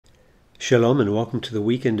Shalom and welcome to the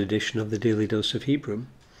weekend edition of the Daily Dose of Hebrew.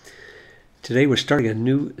 Today we're starting a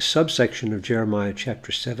new subsection of Jeremiah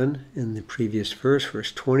chapter 7. In the previous verse,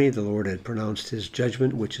 verse 20, the Lord had pronounced his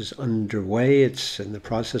judgment, which is underway. It's in the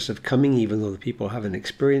process of coming, even though the people haven't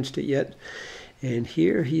experienced it yet. And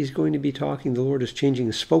here he's going to be talking, the Lord is changing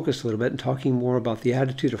his focus a little bit and talking more about the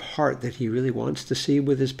attitude of heart that he really wants to see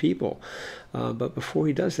with his people. But before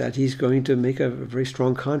he does that, he's going to make a very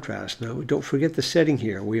strong contrast. Now, don't forget the setting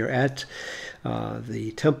here. We are at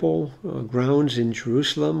the temple grounds in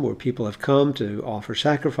Jerusalem where people have come to offer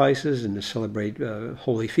sacrifices and to celebrate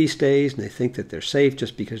holy feast days, and they think that they're safe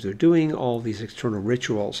just because they're doing all these external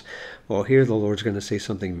rituals. Well, here the Lord's going to say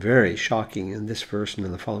something very shocking in this verse and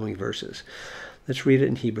in the following verses. Let's read it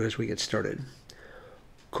in Hebrew as we get started.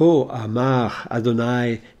 Ko amar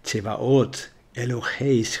Adonai Tzevaot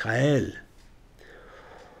Elohei Israel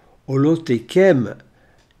Olotekem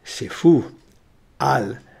sefu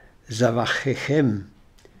al zavachechem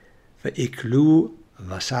ve'iklu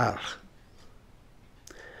vasar.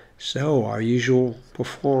 So our usual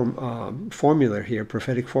formula here,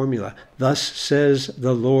 prophetic formula. Thus says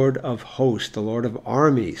the Lord of hosts, the Lord of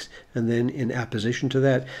armies. And then in apposition to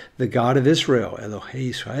that, the God of Israel,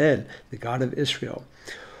 Elohei Israel, the God of Israel.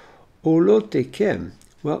 Olotekem.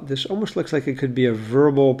 Well, this almost looks like it could be a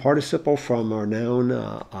verbal participle from our noun,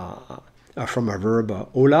 from our verb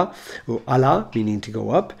ola, or ala, meaning to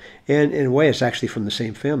go up. And in a way, it's actually from the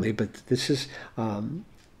same family, but this is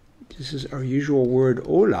our usual word,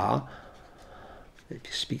 hola. If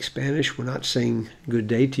you speak Spanish, we're not saying good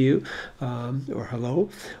day to you or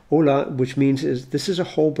hello. Hola, which means this is a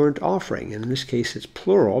whole burnt offering. And in this case, it's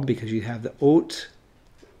plural because you have the ot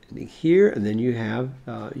here, and then you have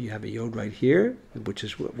a yod right here, which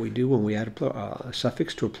is what we do when we add a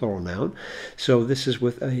suffix to a plural noun. So this is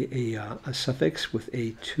with a suffix with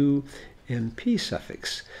a 2mp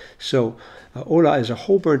suffix. So ola is a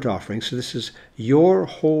whole burnt offering. So this is your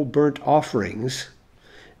whole burnt offerings.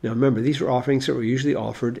 Now remember, these were offerings that were usually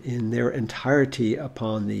offered in their entirety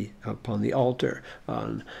upon the altar.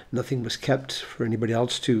 Nothing was kept for anybody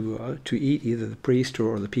else to eat, either the priest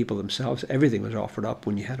or the people themselves. Everything was offered up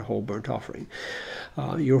when you had a whole burnt offering.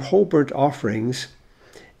 Your whole burnt offerings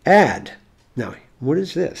add. Now, what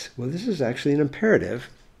is this? Well, this is actually an imperative.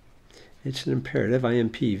 It's an imperative,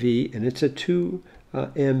 IMPV, and it's a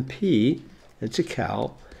 2MP. It's a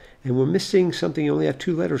cal. And we're missing something. You only have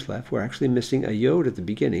two letters left. We're actually missing a yod at the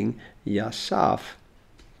beginning, yasaf.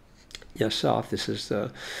 Yasaf. This is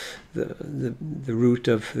the root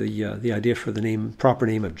of the idea for the proper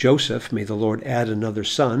name of Joseph. May the Lord add another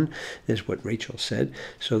son, is what Rachel said.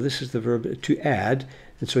 So this is the verb to add.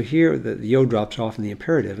 And so here the yod drops off in the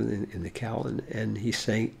imperative in the cal, and he's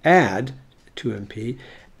saying add 2MP,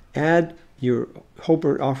 add your whole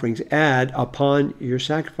burnt offerings, add upon your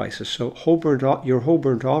sacrifices. So your whole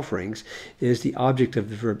burnt offerings is the object of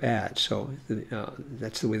the verb add. So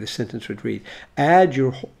that's the way the sentence would read. Add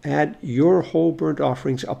your whole burnt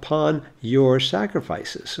offerings upon your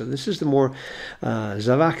sacrifices. So this is the more,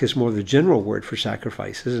 zavach is more the general word for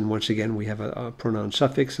sacrifices. And once again, we have a pronoun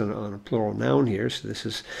suffix on a plural noun here. So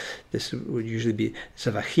this would usually be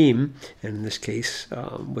zavachim, and in this case,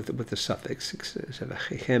 with the suffix,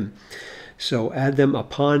 zavachichem. So add them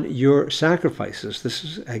upon your sacrifices. This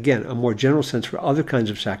is, again, a more general sense for other kinds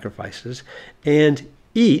of sacrifices. And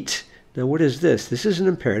eat. Now, what is this? This is an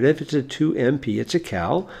imperative. It's a 2MP. It's a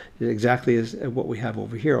cal. It's exactly as what we have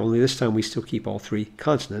over here, only this time we still keep all three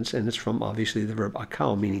consonants, and it's from, obviously, the verb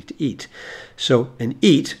akal, meaning to eat. So, and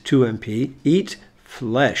eat, 2MP, eat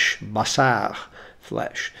flesh, basar,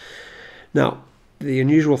 flesh. Now, the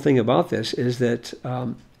unusual thing about this is that,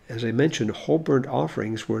 as I mentioned, whole burnt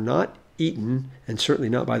offerings were not eaten, and certainly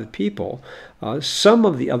not by the people. Some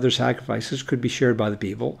of the other sacrifices could be shared by the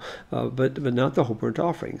people, but not the whole burnt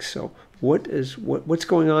offerings. So what's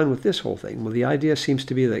going on with this whole thing? Well, the idea seems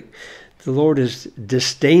to be that the Lord is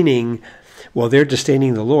disdaining. Well, they're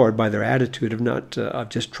disdaining the Lord by their attitude of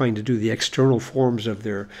just trying to do the external forms of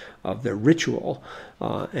their ritual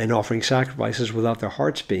and offering sacrifices without their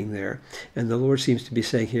hearts being there. And the Lord seems to be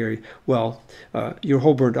saying here, well, your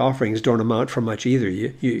whole burnt offerings don't amount for much either.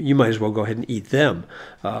 You might as well go ahead and eat them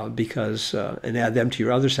and add them to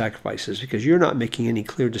your other sacrifices, because you're not making any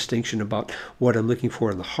clear distinction about what I'm looking for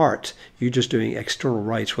in the heart. You're just doing external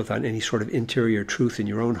rites without any sort of interior truth in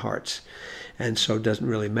your own hearts. And so it doesn't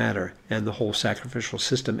really matter. And the whole sacrificial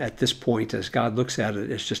system at this point, as God looks at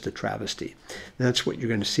it, is just a travesty. And that's what you're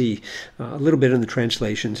going to see a little bit in the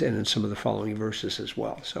translations and in some of the following verses as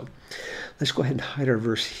well. So let's go ahead and hide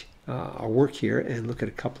our work here and look at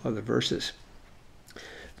a couple other verses.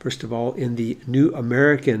 First of all, in the New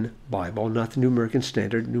American Bible, not the New American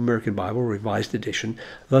Standard, New American Bible, Revised Edition,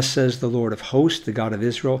 thus says the Lord of hosts, the God of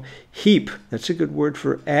Israel, heap, that's a good word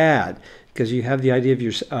for add, because you have the idea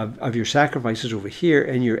of your sacrifices over here,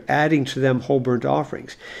 and you're adding to them whole burnt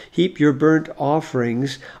offerings. Heap your burnt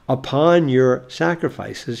offerings upon your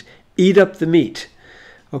sacrifices, eat up the meat.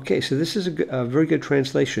 Okay, so this is a very good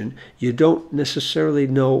translation. You don't necessarily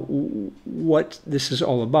know what this is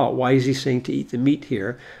all about. Why is he saying to eat the meat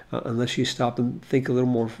here, unless you stop and think a little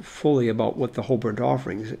more fully about what the whole burnt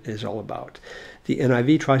offerings is all about. The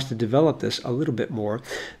NIV tries to develop this a little bit more.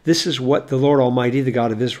 This is what the Lord Almighty, the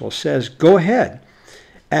God of Israel, says. Go ahead.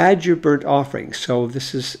 Add your burnt offerings. So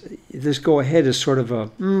this go ahead is sort of a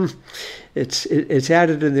it's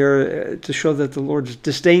added in there to show that the Lord's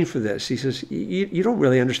disdain for this. He says, you don't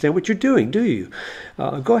really understand what you're doing, do you?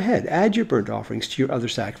 Go ahead, add your burnt offerings to your other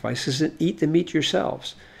sacrifices and eat the meat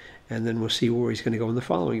yourselves. And then we'll see where he's going to go in the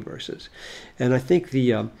following verses. And I think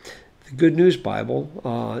the Good News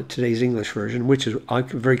Bible, today's English version, which is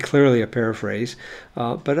very clearly a paraphrase,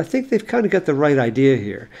 but I think they've kind of got the right idea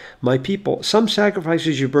here. My people, some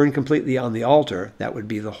sacrifices you burn completely on the altar, that would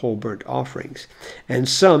be the whole burnt offerings, and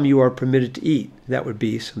some you are permitted to eat, that would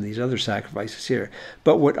be some of these other sacrifices here.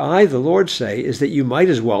 But what I, the Lord, say is that you might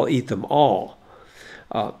as well eat them all.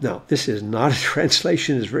 Now, this is not a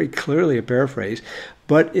translation, it's very clearly a paraphrase,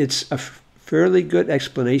 but it's a fairly good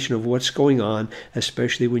explanation of what's going on,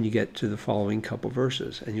 especially when you get to the following couple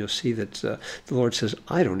verses. And you'll see that the Lord says,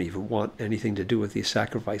 I don't even want anything to do with these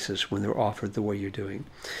sacrifices when they're offered the way you're doing.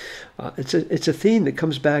 It's a theme that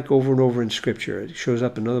comes back over and over in Scripture. It shows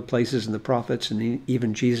up in other places in the prophets, and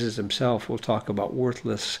even Jesus himself will talk about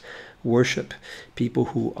worthless worship, people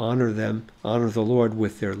who honor the Lord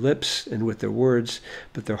with their lips and with their words,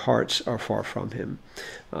 but their hearts are far from him.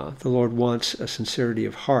 The Lord wants a sincerity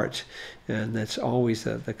of heart, and that's always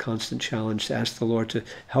the constant challenge, to ask the Lord to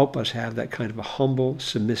help us have that kind of a humble,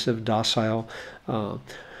 submissive, docile,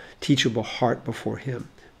 teachable heart before him,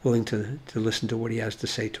 willing to listen to what he has to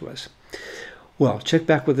say to us. Well, check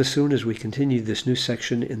back with us soon as we continue this new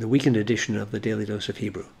section in the weekend edition of the Daily Dose of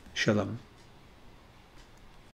Hebrew. Shalom.